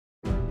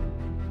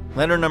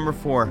Letter number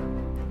 4,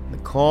 the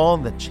call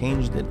that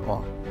changed it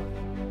all.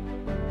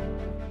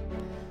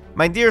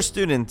 My dear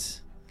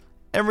student,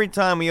 every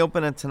time we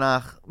open a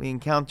Tanakh, we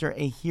encounter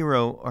a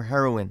hero or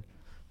heroine,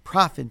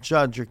 prophet,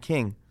 judge, or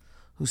king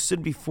who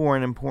stood before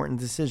an important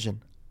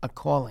decision, a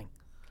calling.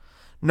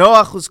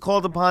 Noach was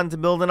called upon to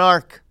build an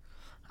ark.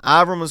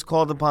 Avram was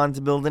called upon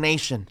to build a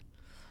nation.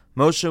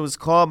 Moshe was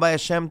called by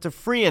Hashem to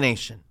free a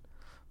nation.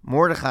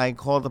 Mordechai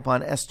called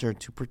upon Esther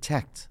to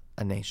protect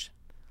a nation.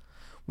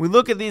 We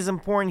look at these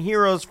important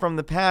heroes from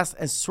the past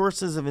as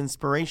sources of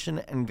inspiration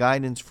and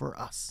guidance for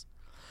us.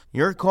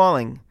 Your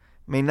calling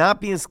may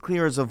not be as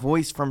clear as a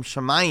voice from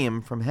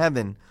Shamayim, from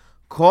heaven,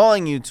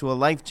 calling you to a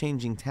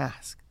life-changing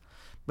task.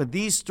 But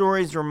these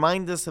stories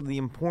remind us of the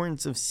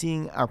importance of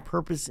seeing our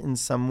purpose in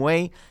some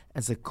way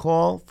as a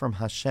call from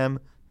Hashem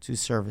to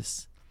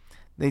service.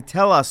 They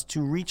tell us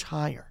to reach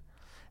higher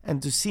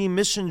and to see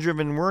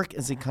mission-driven work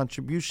as a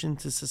contribution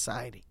to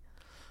society.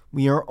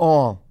 We are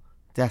all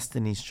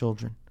destiny's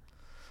children.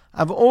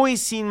 I've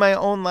always seen my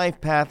own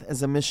life path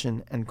as a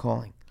mission and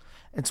calling.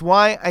 It's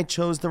why I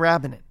chose the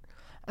rabbinate.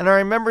 And I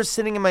remember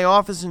sitting in my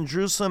office in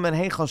Jerusalem at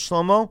Heichal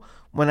Shlomo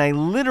when I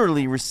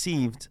literally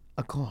received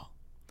a call.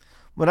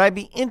 Would I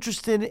be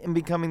interested in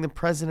becoming the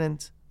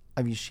president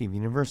of Yeshiva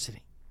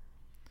University?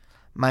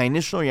 My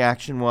initial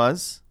reaction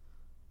was,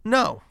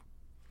 no.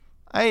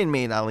 I had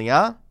made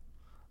Aliyah,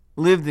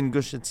 lived in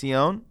Gush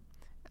Etzion,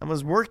 and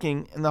was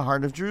working in the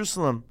heart of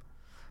Jerusalem.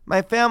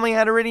 My family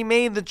had already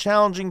made the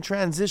challenging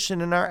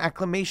transition in our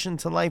acclimation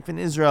to life in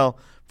Israel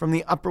from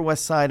the Upper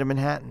West Side of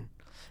Manhattan.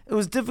 It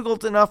was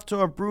difficult enough to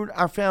uproot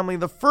our family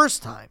the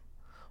first time.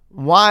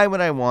 Why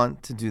would I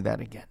want to do that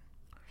again?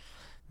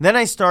 Then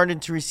I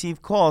started to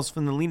receive calls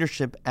from the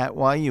leadership at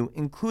YU,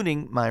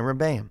 including my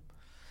Rebbeim.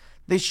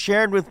 They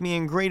shared with me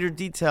in greater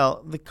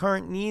detail the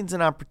current needs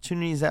and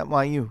opportunities at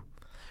YU.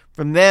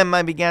 From them,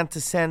 I began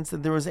to sense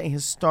that there was a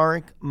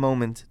historic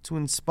moment to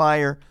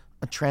inspire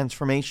a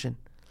transformation.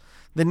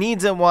 The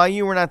needs at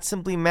YU were not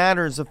simply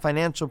matters of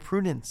financial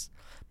prudence,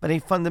 but a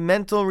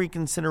fundamental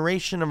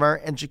reconsideration of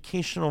our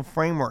educational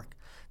framework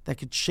that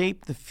could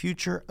shape the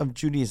future of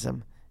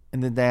Judaism in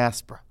the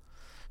diaspora.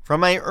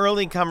 From my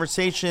early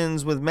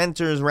conversations with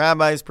mentors,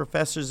 rabbis,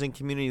 professors, and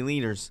community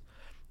leaders,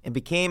 it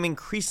became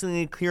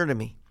increasingly clear to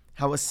me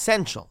how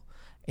essential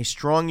a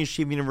strong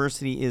Yeshiva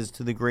University is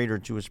to the greater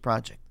Jewish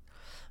project.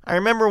 I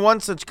remember one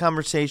such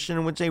conversation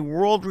in which a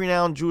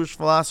world-renowned Jewish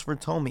philosopher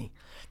told me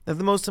that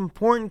the most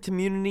important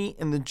community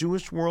in the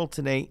Jewish world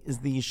today is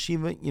the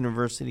Yeshiva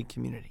University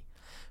community.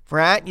 For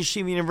at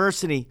Yeshiva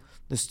University,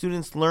 the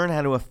students learn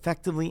how to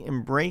effectively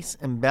embrace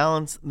and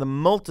balance the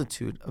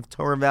multitude of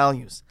Torah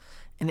values,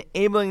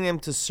 enabling them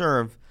to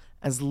serve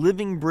as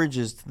living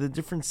bridges to the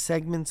different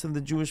segments of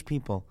the Jewish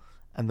people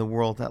and the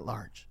world at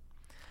large.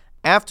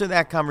 After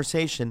that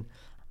conversation,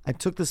 I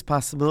took this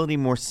possibility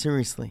more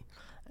seriously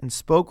and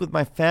spoke with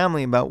my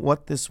family about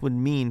what this would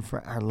mean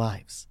for our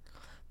lives.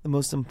 The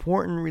most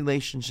important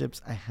relationships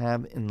I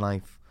have in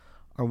life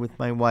are with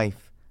my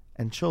wife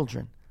and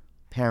children,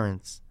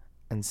 parents,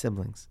 and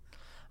siblings.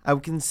 I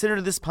would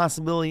consider this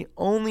possibility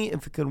only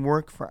if it could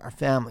work for our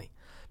family,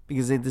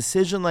 because a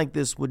decision like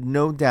this would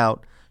no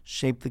doubt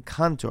shape the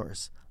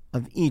contours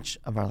of each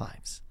of our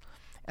lives.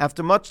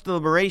 After much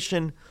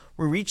deliberation,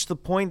 we reached the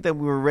point that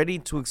we were ready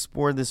to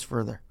explore this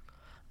further.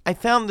 I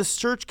found the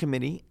search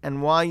committee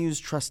and YU's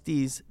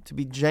trustees to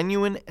be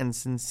genuine and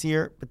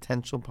sincere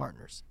potential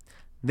partners.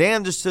 They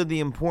understood the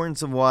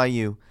importance of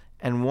YU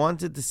and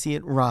wanted to see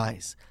it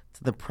rise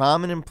to the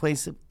prominent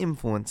place of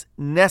influence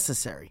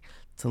necessary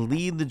to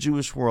lead the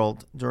Jewish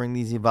world during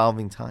these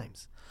evolving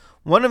times.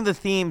 One of the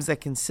themes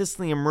that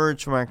consistently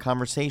emerged from our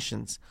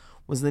conversations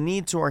was the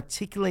need to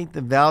articulate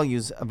the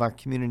values of our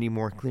community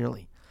more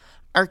clearly.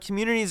 Our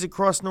communities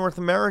across North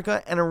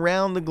America and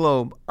around the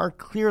globe are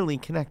clearly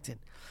connected.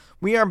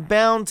 We are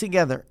bound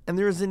together, and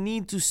there is a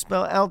need to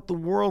spell out the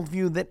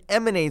worldview that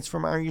emanates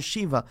from our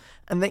yeshiva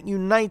and that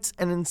unites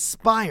and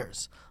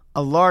inspires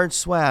a large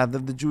swath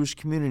of the Jewish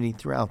community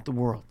throughout the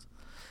world.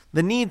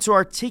 The need to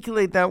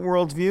articulate that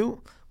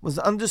worldview was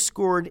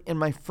underscored in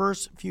my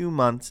first few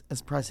months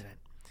as president.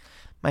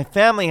 My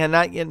family had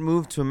not yet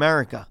moved to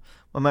America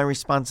when my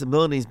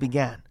responsibilities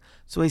began,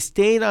 so I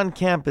stayed on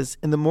campus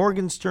in the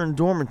Morgenstern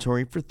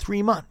dormitory for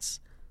 3 months.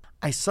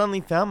 I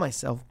suddenly found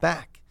myself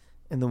back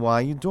in the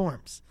YU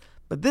dorms.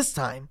 But this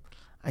time,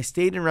 I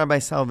stayed in Rabbi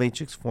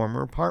Soloveitchik's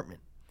former apartment.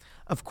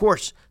 Of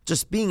course,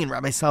 just being in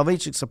Rabbi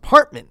Soloveitchik's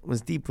apartment was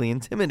deeply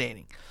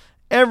intimidating.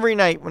 Every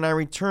night when I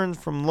returned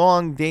from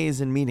long days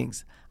and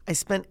meetings, I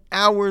spent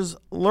hours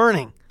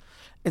learning.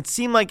 It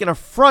seemed like an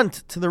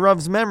affront to the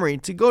Rav's memory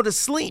to go to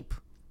sleep.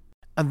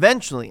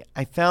 Eventually,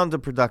 I found a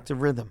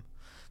productive rhythm.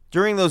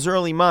 During those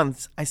early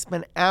months, I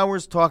spent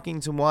hours talking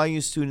to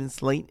YU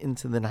students late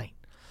into the night.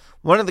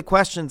 One of the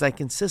questions I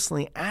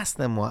consistently asked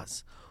them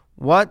was,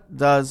 what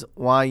does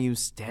YU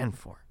stand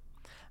for?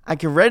 I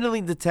could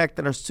readily detect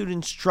that our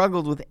students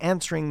struggled with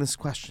answering this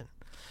question.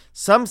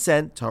 Some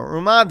said Torah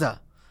U-Madda.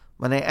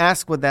 When I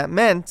asked what that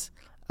meant,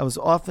 I was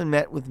often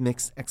met with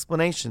mixed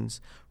explanations,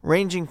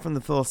 ranging from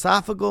the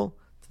philosophical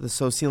to the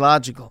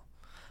sociological.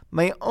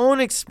 My own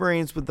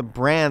experience with the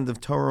brand of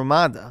Torah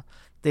U-Madda,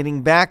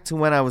 dating back to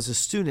when I was a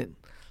student,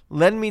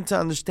 led me to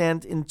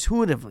understand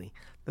intuitively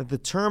that the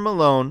term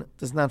alone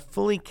does not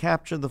fully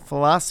capture the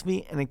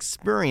philosophy and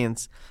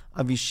experience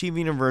of Yeshiva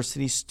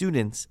University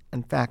students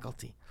and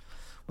faculty.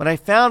 What I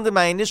found in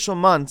my initial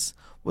months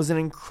was an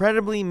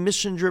incredibly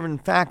mission-driven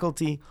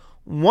faculty,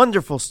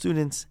 wonderful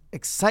students,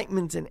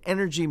 excitement and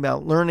energy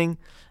about learning,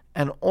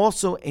 and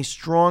also a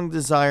strong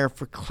desire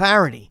for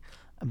clarity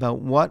about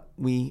what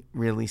we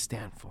really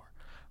stand for.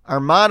 Our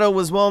motto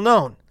was well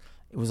known.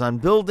 It was on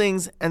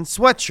buildings and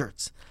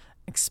sweatshirts.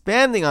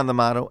 Expanding on the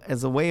motto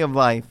as a way of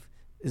life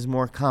is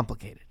more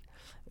complicated.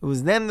 It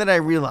was then that I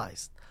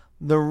realized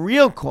the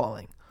real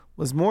calling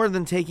was more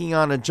than taking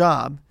on a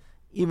job,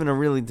 even a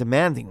really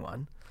demanding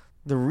one.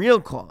 The real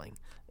calling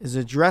is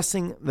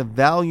addressing the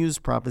values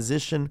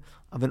proposition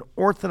of an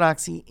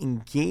orthodoxy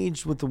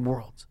engaged with the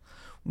world.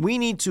 We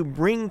need to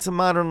bring to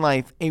modern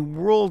life a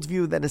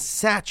worldview that is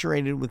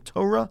saturated with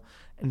Torah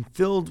and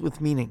filled with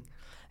meaning.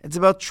 It's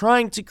about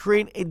trying to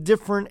create a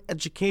different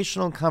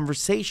educational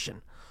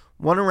conversation,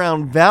 one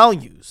around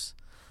values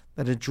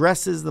that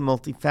addresses the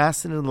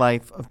multifaceted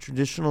life of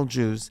traditional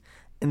Jews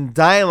in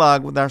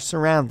dialogue with our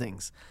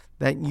surroundings,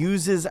 that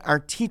uses our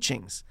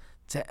teachings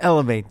to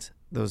elevate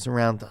those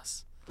around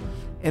us.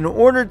 In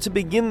order to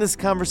begin this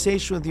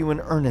conversation with you in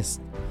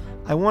earnest,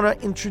 I want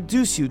to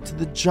introduce you to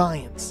the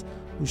giants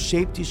who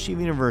shaped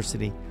Yeshiva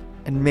University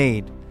and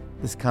made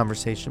this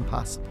conversation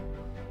possible.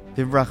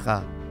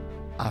 Bivracha,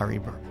 Ari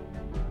Berman.